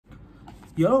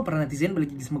Yo, para netizen,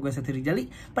 balik lagi sama gue Satria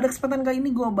Rizali. Pada kesempatan kali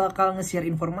ini gue bakal nge-share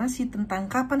informasi tentang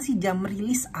kapan sih jam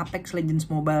rilis Apex Legends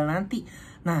Mobile nanti.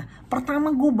 Nah,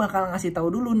 pertama gue bakal ngasih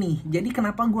tahu dulu nih. Jadi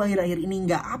kenapa gue akhir-akhir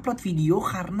ini nggak upload video,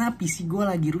 karena PC gue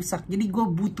lagi rusak. Jadi gue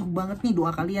butuh banget nih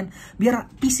doa kalian biar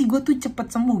PC gue tuh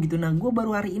cepet sembuh gitu. Nah, gue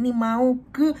baru hari ini mau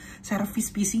ke servis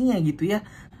PC-nya gitu ya.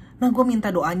 Nah, gue minta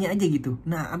doanya aja gitu.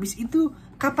 Nah, abis itu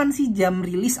kapan sih jam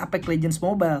rilis Apex Legends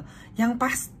Mobile? Yang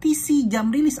pasti sih jam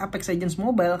rilis Apex Legends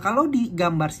Mobile, kalau di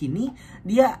gambar sini,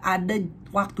 dia ada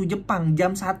waktu Jepang,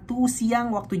 jam 1 siang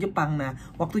waktu Jepang. Nah,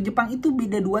 waktu Jepang itu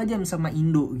beda 2 jam sama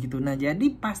Indo gitu. Nah, jadi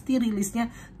pasti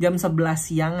rilisnya jam 11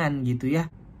 siangan gitu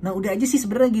ya. Nah, udah aja sih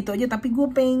sebenarnya gitu aja, tapi gue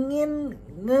pengen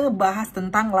ngebahas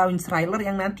tentang launch trailer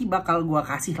yang nanti bakal gue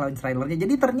kasih launch trailernya.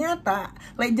 Jadi ternyata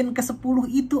Legend ke-10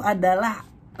 itu adalah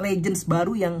Legends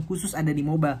baru yang khusus ada di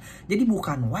mobile. Jadi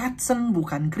bukan Watson,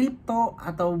 bukan Crypto,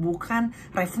 atau bukan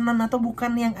Revenant, atau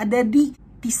bukan yang ada di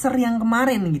teaser yang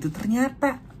kemarin gitu.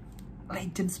 Ternyata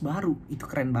Legends baru. Itu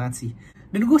keren banget sih.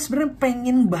 Dan gue sebenarnya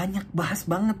pengen banyak bahas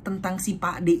banget tentang si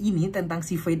Pak D ini, tentang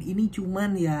si Fade ini.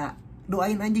 Cuman ya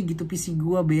doain aja gitu PC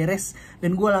gue beres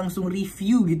dan gue langsung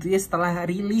review gitu ya setelah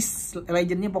rilis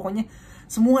Legendnya. Pokoknya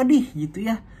semua deh gitu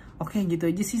ya. Oke, gitu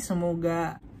aja sih.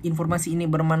 Semoga informasi ini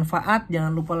bermanfaat.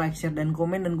 Jangan lupa like, share, dan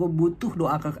komen. Dan gue butuh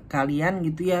doa ke kalian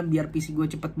gitu ya, biar PC gue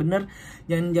cepet bener.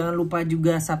 Jangan lupa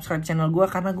juga subscribe channel gue,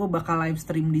 karena gue bakal live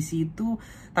stream di situ.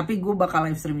 Tapi gue bakal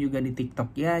live stream juga di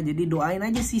TikTok ya. Jadi doain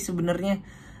aja sih sebenarnya.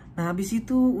 Nah, habis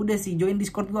itu udah sih, join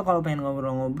Discord gue kalau pengen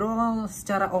ngobrol-ngobrol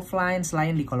secara offline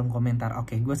selain di kolom komentar.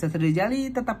 Oke, gue Satria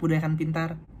Rizali, tetap budaykan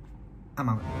pintar.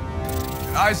 Aman.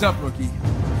 Eyes up, rookie.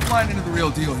 Flying into the real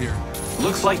deal here.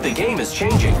 Looks like the game is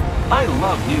changing. I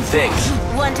love new things.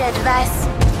 Want advice?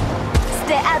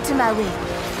 Stay out of my way.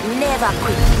 Never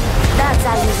quit. That's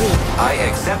how you win. I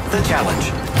accept the challenge.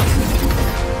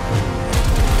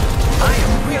 I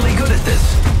am really good at this.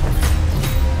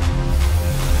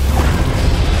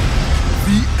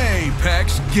 The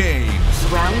Apex Games.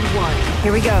 Round 1.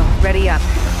 Here we go. Ready up.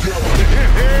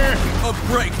 A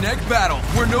breakneck battle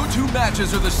where no two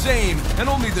matches are the same and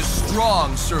only the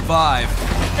strong survive.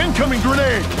 Incoming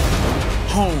grenade!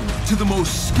 Home to the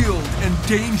most skilled and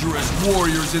dangerous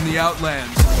warriors in the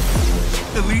Outlands.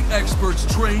 Elite experts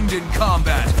trained in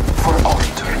combat. For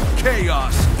order.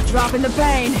 Chaos. Dropping the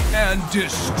pain. And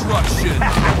destruction.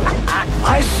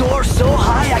 I soar so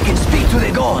high I can speak to the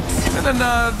gods. And then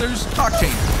there's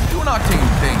Octane, doing Octane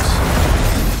things.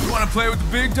 You wanna play with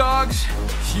the big dogs?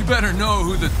 You better know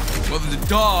who the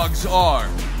dogs are.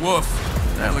 Woof.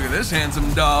 Now look at this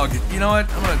handsome dog. You know what?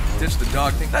 I'm gonna ditch the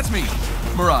dog thing. That's me,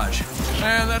 Mirage.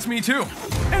 And that's me too.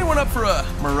 Anyone up for a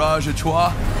Mirage à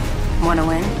trois? Wanna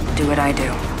win? Do what I do.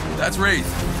 That's Wraith.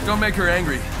 Don't make her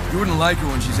angry. You wouldn't like her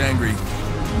when she's angry.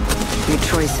 Your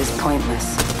choice is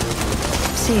pointless.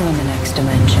 See you in the next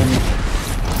dimension.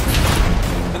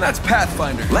 And that's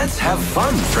Pathfinder. Let's have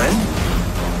fun, friend.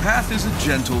 Path is a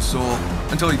gentle soul,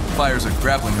 until he fires a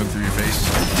grappling hook through your face.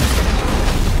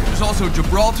 There's also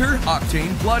Gibraltar,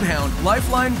 Octane, Bloodhound,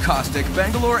 Lifeline, Caustic,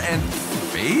 Bangalore, and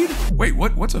Fade? Wait,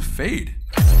 what's a Fade?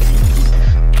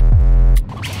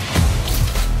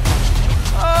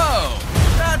 Oh,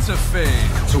 that's a Fade.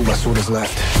 Two of my soldiers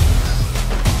left.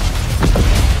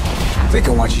 They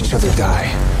can watch each other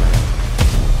die.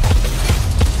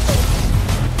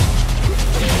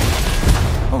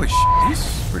 Holy shit,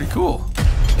 he's pretty cool.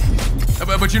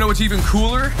 But you know what's even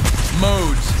cooler?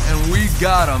 Modes, and we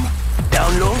got them.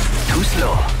 Down low, too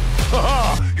slow.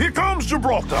 Haha! Here comes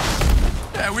Gibraltar!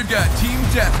 Yeah, we've got Team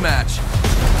Deathmatch.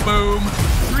 Boom.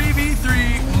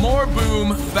 3v3, more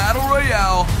boom, Battle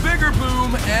Royale, bigger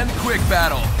boom, and quick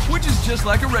battle. Which is just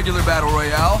like a regular Battle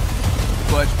Royale,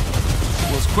 but,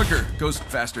 well, it's quicker, goes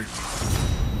faster.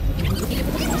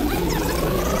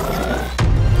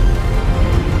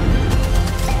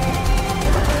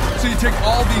 So you take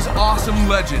all these awesome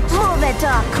legends Move it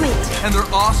or quit. and their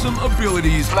awesome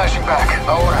abilities Flashing back.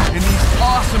 Ahora. in these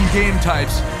awesome game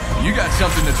types, you got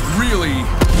something that's really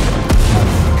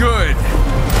good.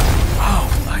 Oh,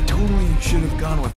 I totally should have gone with